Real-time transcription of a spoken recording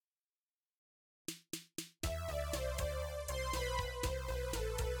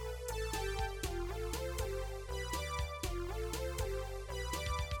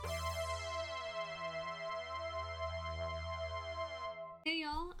Hey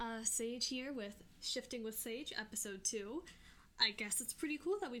y'all, Sage here with Shifting with Sage, episode 2. I guess it's pretty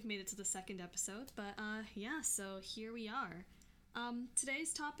cool that we've made it to the second episode, but yeah, so here we are.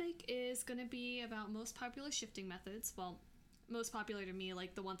 Today's topic is going to be about most popular shifting methods. Well, most popular to me,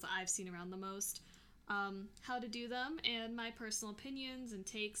 like the ones that I've seen around the most. How to do them, and my personal opinions and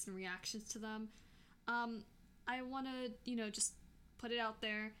takes and reactions to them. I want to, just put it out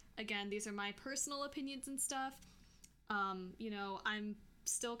there. Again, these are my personal opinions and stuff. I'm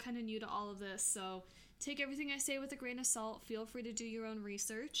still kind of new to all of this, so take everything I say with a grain of salt. Feel free to do your own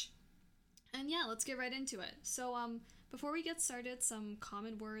research. And yeah, let's get right into it. So, before we get started, some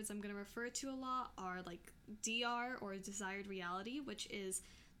common words I'm going to refer to a lot are like DR, or desired reality, which is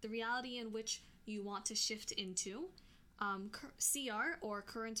the reality in which you want to shift into. CR, or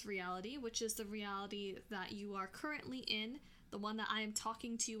current reality, which is the reality that you are currently in, the one that I am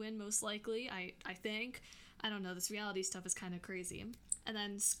talking to you in, most likely, I think. I don't know, this reality stuff is kind of crazy. And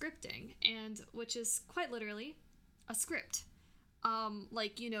then scripting, and which is quite literally a script.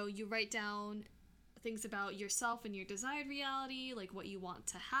 You write down things about yourself and your desired reality, like what you want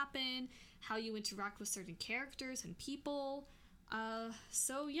to happen, how you interact with certain characters and people.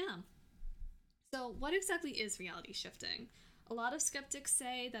 So what exactly is reality shifting? A lot of skeptics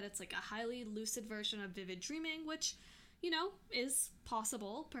say that it's like a highly lucid version of vivid dreaming, which is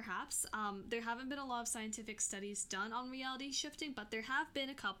possible, perhaps. There haven't been a lot of scientific studies done on reality shifting, but there have been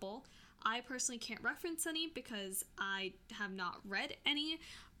a couple. I personally can't reference any because I have not read any,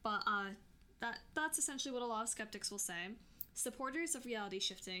 but that's essentially what a lot of skeptics will say. Supporters of reality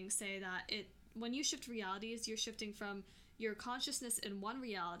shifting say that when you shift realities, you're shifting from your consciousness in one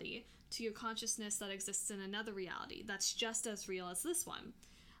reality to your consciousness that exists in another reality that's just as real as this one.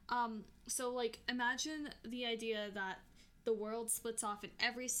 Imagine the idea that the world splits off in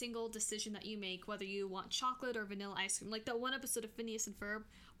every single decision that you make, whether you want chocolate or vanilla ice cream. Like that one episode of Phineas and Ferb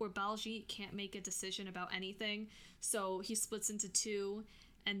where Baljeet can't make a decision about anything, so he splits into two,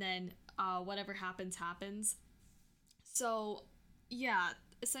 and then whatever happens. So, yeah,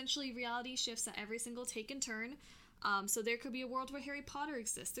 essentially reality shifts at every single take and turn. So there could be a world where Harry Potter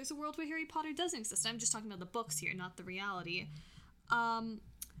exists. There's a world where Harry Potter doesn't exist. I'm just talking about the books here, not the reality. And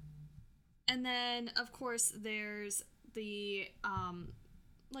then, of course, there's the,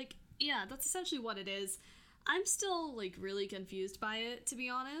 that's essentially what it is. I'm still, really confused by it, to be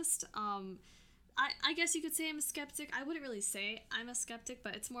honest. I guess you could say I'm a skeptic. I wouldn't really say I'm a skeptic,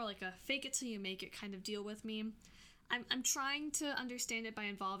 but it's more like a fake it till you make it kind of deal with me. I'm trying to understand it by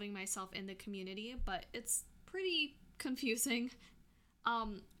involving myself in the community, but it's pretty confusing.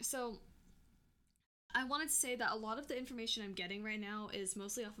 So I wanted to say that a lot of the information I'm getting right now is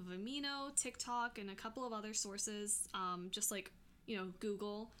mostly off of Amino, TikTok, and a couple of other sources, just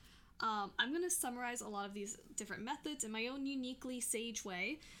Google. I'm going to summarize a lot of these different methods in my own uniquely sage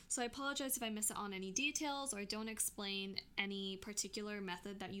way, so I apologize if I miss out on any details or I don't explain any particular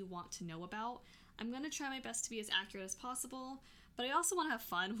method that you want to know about. I'm going to try my best to be as accurate as possible, but I also want to have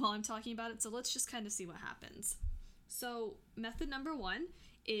fun while I'm talking about it, so let's just kind of see what happens. So, method number 1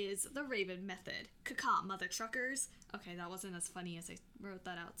 is the Raven method. Caca, mother truckers. Okay, that wasn't as funny as I wrote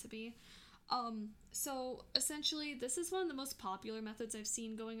that out to be. So essentially, this is one of the most popular methods I've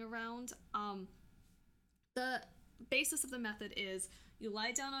seen going around. The basis of the method is you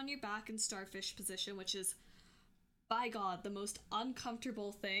lie down on your back in starfish position, which is, by God, the most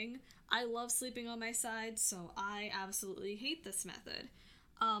uncomfortable thing. I love sleeping on my side, so I absolutely hate this method.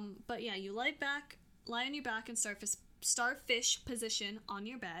 But yeah, you lie on your back in starfish position on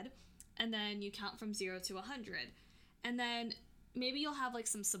your bed, and then you count from 0 to 100. And then maybe you'll have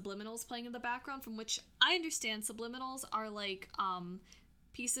some subliminals playing in the background, from which I understand subliminals are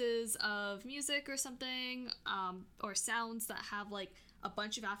pieces of music or something, or sounds that have a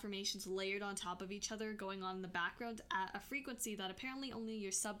bunch of affirmations layered on top of each other going on in the background at a frequency that apparently only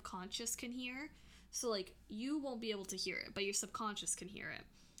your subconscious can hear. So you won't be able to hear it, but your subconscious can hear it.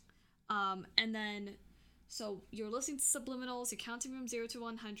 And then so you're listening to subliminals, you're counting from 0 to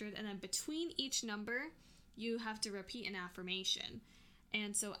 100, and then between each number, you have to repeat an affirmation.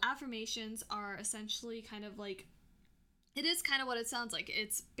 And so affirmations are essentially kind of it is kind of what it sounds like.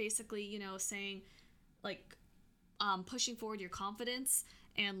 It's basically, saying, pushing forward your confidence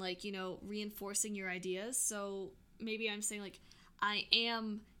and, reinforcing your ideas. So maybe I'm saying, I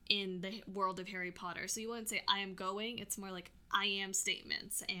am in the world of Harry Potter. So you wouldn't say, I am going. It's more like, I am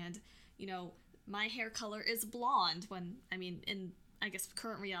statements. And, my hair color is blonde when, in, I guess,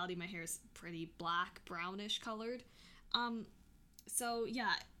 current reality, my hair is pretty black, brownish colored. So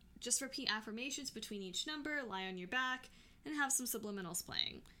yeah, just repeat affirmations between each number, lie on your back, and have some subliminals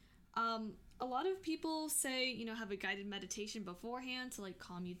playing. a lot of people say, have a guided meditation beforehand to like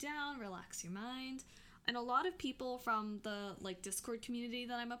calm you down, relax your mind. And a lot of people from the like Discord community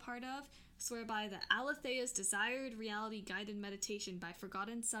that I'm a part of swear by the Alethea's Desired Reality Guided Meditation by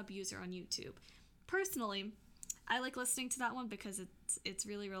Forgotten Sub User on YouTube. Personally, I like listening to that one because it's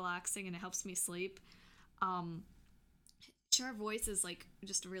really relaxing and it helps me sleep. Her voice is like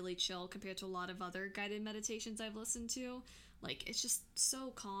just really chill compared to a lot of other guided meditations I've listened to. Like, it's just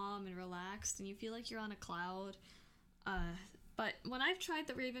so calm and relaxed and you feel like you're on a cloud. But when I've tried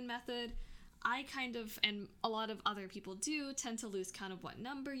the Raven method, I kind of, and a lot of other people do, tend to lose count of what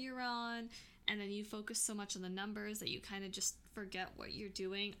number you're on, and then you focus so much on the numbers that you kind of just forget what you're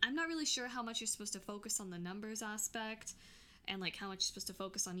doing. I'm not really sure how much you're supposed to focus on the numbers aspect and like how much you're supposed to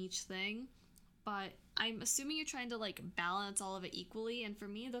focus on each thing, but I'm assuming you're trying to like balance all of it equally, and for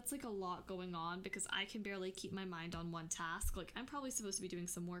me that's like a lot going on because I can barely keep my mind on one task. Like, I'm probably supposed to be doing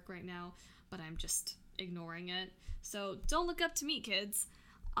some work right now, but I'm just ignoring it. So don't look up to me, kids.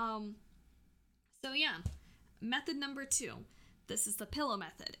 So yeah, method number 2. This is the pillow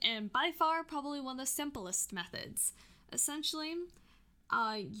method, and by far probably one of the simplest methods. Essentially,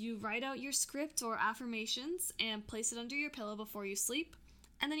 you write out your script or affirmations and place it under your pillow before you sleep,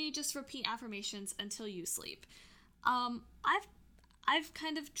 and then you just repeat affirmations until you sleep. I've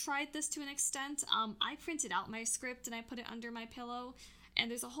kind of tried this to an extent. I printed out my script and I put it under my pillow, and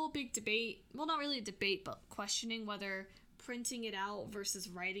there's a whole big debate, well, not really a debate, but questioning whether printing it out versus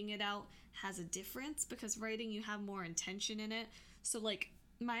writing it out has a difference, because writing, you have more intention in it. So like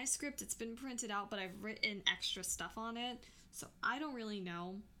my script, it's been printed out, but I've written extra stuff on it, so I don't really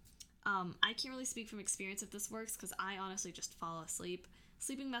know. I can't really speak from experience if this works, because I honestly just fall asleep.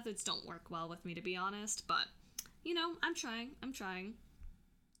 Sleeping methods don't work well with me, to be honest, but I'm trying.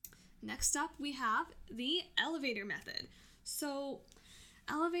 Next up, we have the elevator method. So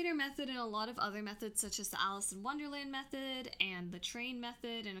elevator method and a lot of other methods such as the Alice in Wonderland method and the train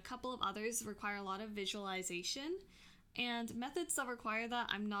method and a couple of others require a lot of visualization, and methods that require that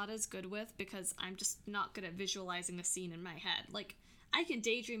I'm not as good with because I'm just not good at visualizing a scene in my head. Like, I can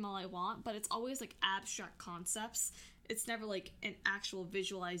daydream all I want, but it's always like abstract concepts. It's never like an actual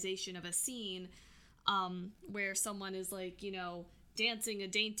visualization of a scene where someone is like, dancing a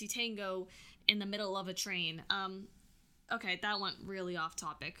dainty tango in the middle of a train. Okay, that went really off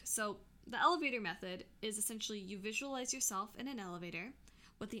topic. So the elevator method is essentially you visualize yourself in an elevator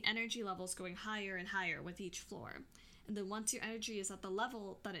with the energy levels going higher and higher with each floor. And then once your energy is at the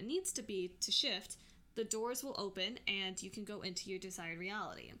level that it needs to be to shift, the doors will open and you can go into your desired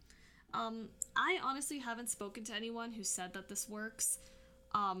reality. I honestly haven't spoken to anyone who said that this works.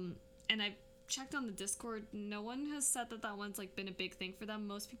 And I've checked on the Discord, no one has said that one's like been a big thing for them.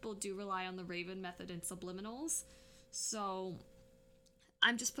 Most people do rely on the Raven method and subliminals. So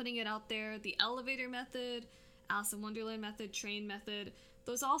I'm just putting it out there. The elevator method, Alice in Wonderland method, train method,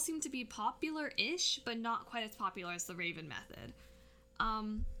 those all seem to be popular-ish, but not quite as popular as the Raven method.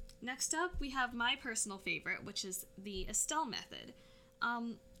 Next up, we have my personal favorite, which is the Estelle method.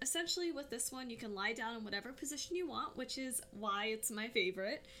 Essentially, with this one, you can lie down in whatever position you want, which is why it's my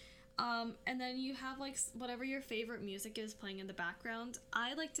favorite. And then you have like whatever your favorite music is playing in the background.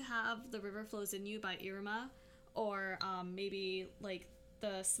 I like to have The River Flows in You by Irma, or maybe like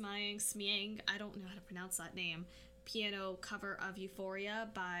the Smiang, I don't know how to pronounce that name, piano cover of Euphoria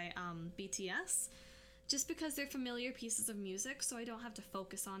by BTS, just because they're familiar pieces of music, so I don't have to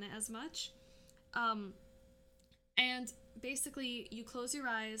focus on it as much. And basically, you close your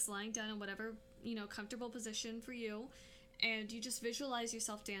eyes, lying down in whatever, comfortable position for you, and you just visualize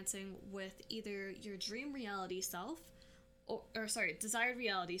yourself dancing with either your dream reality self, desired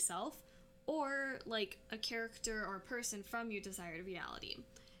reality self, or like a character or a person from your desired reality.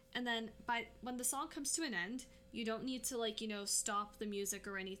 And then when the song comes to an end, you don't need to stop the music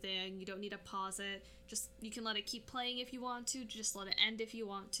or anything. You don't need to pause it. Just, you can let it keep playing if you want to, just let it end if you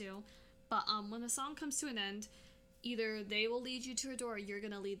want to. But when the song comes to an end, either they will lead you to a door or you're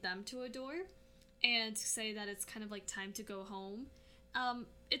gonna lead them to a door and say that it's kind of like time to go home.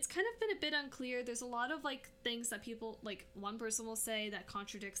 It's kind of been a bit unclear. There's a lot of things that people, one person will say that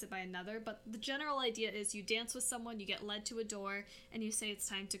contradicts it by another, but the general idea is you dance with someone, you get led to a door, and you say it's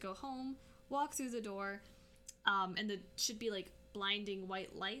time to go home, walk through the door, and there should be blinding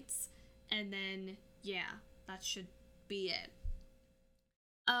white lights, and then that should be it.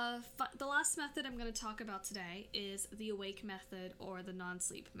 The last method I'm going to talk about today is the awake method or the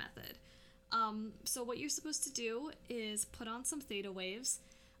non-sleep method. So what you're supposed to do is put on some theta waves.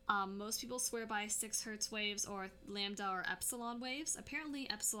 Most people swear by 6 hertz waves or lambda or epsilon waves. Apparently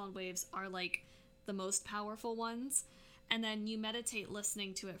epsilon waves are the most powerful ones. and then you meditate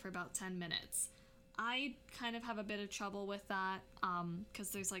listening to it for about 10 minutes. I kind of have a bit of trouble with that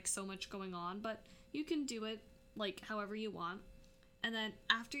because there's like so much going on, but you can do it like however you want. And then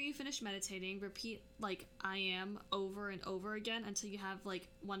after you finish meditating, repeat like I am over and over again until you have like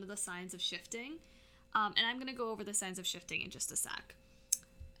one of the signs of shifting. And I'm going to go over the signs of shifting in just a sec.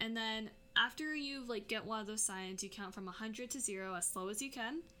 And then after you like get one of those signs, you count from 100 to 0 as slow as you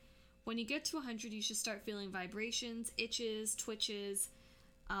can. When you get to 100, you should start feeling vibrations, itches, twitches.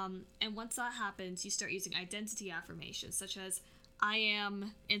 And once that happens, you start using identity affirmations such as I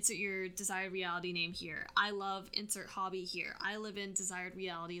am, insert your desired reality name here. I love, insert hobby here. I live in desired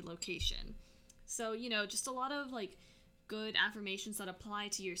reality location. So, just a lot of like good affirmations that apply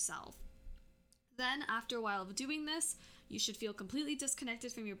to yourself. Then after a while of doing this, you should feel completely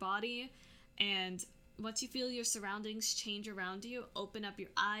disconnected from your body. And once you feel your surroundings change around you, open up your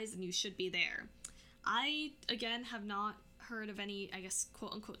eyes and you should be there. I, again, have not heard of any, I guess,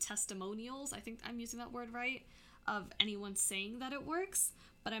 quote unquote testimonials. I think I'm using that word right. Of anyone saying that it works,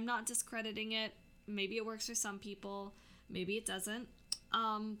 but I'm not discrediting it. Maybe it works for some people, maybe it doesn't,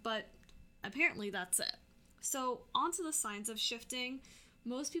 but apparently that's it. So on to the signs of shifting.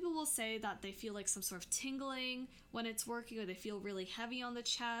 Most people will say that they feel like some sort of tingling when it's working, or they feel really heavy on the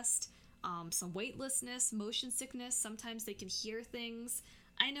chest, some weightlessness, motion sickness. Sometimes they can hear things.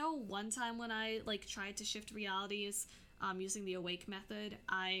 I know one time when I like tried to shift realities using the awake method,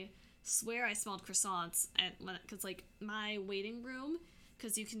 I swear I smelled croissants because like my waiting room,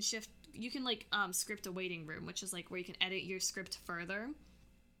 because you can like script a waiting room, which is like where you can edit your script further,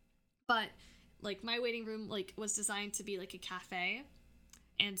 but like my waiting room like was designed to be like a cafe,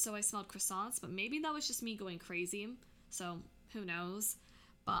 and so I smelled croissants, but maybe that was just me going crazy, so who knows.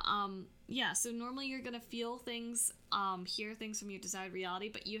 But yeah, so normally you're gonna feel things, hear things from your desired reality,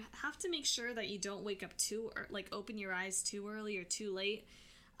 but you have to make sure that you don't wake up or like open your eyes too early or too late.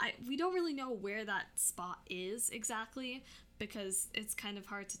 We don't really know where that spot is exactly, because it's kind of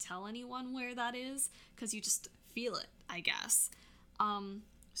hard to tell anyone where that is, because you just feel it, I guess.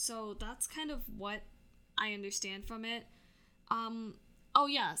 So that's kind of what I understand from it. Oh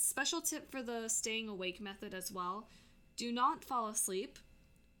yeah, special tip for the staying awake method as well. Do not fall asleep.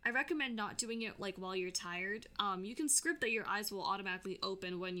 I recommend not doing it like while you're tired. You can script that your eyes will automatically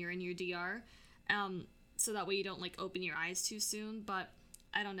open when you're in your DR, so that way you don't like open your eyes too soon, but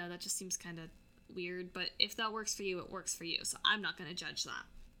I don't know, that just seems kind of weird, but if that works for you, it works for you, so I'm not going to judge that.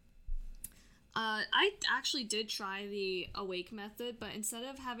 I actually did try the awake method, but instead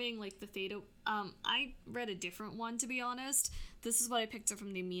of having like the theta, I read a different one, to be honest. This is what I picked up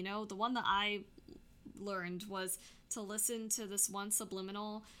from the Amino. The one that I learned was to listen to this one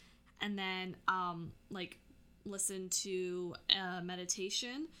subliminal and then like listen to a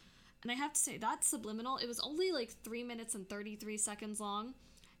meditation. And I have to say, that subliminal, it was only like 3 minutes and 33 seconds long,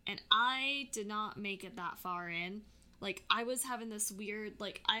 and I did not make it that far in. Like, I was having this weird,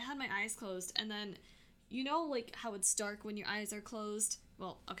 like, I had my eyes closed, and then, like, how it's dark when your eyes are closed?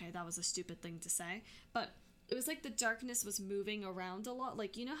 Well, okay, that was a stupid thing to say, but it was like the darkness was moving around a lot.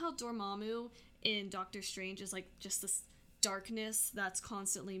 Like, how Dormammu in Doctor Strange is, like, just this darkness that's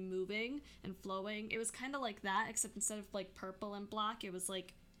constantly moving and flowing? It was kind of like that, except instead of, like, purple and black, it was,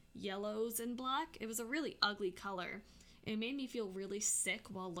 like, yellows and black. It was a really ugly color. It made me feel really sick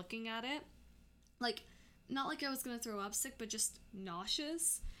while looking at it. Like, not like I was gonna throw up sick, but just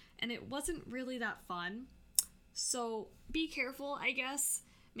nauseous. And it wasn't really that fun. So be careful, I guess.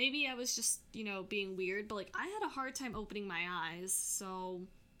 Maybe I was just, being weird, but like I had a hard time opening my eyes, so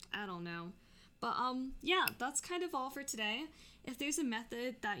I don't know. But yeah, that's kind of all for today. If there's a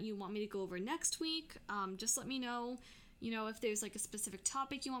method that you want me to go over next week, just let me know. If there's like a specific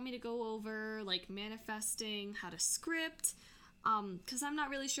topic you want me to go over, like manifesting, how to script, because I'm not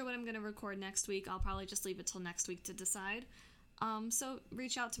really sure what I'm going to record next week. I'll probably just leave it till next week to decide. So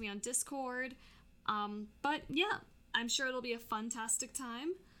reach out to me on Discord. But yeah, I'm sure it'll be a fantastic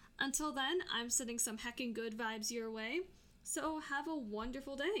time. Until then, I'm sending some heckin' good vibes your way. So have a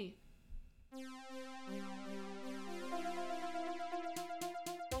wonderful day.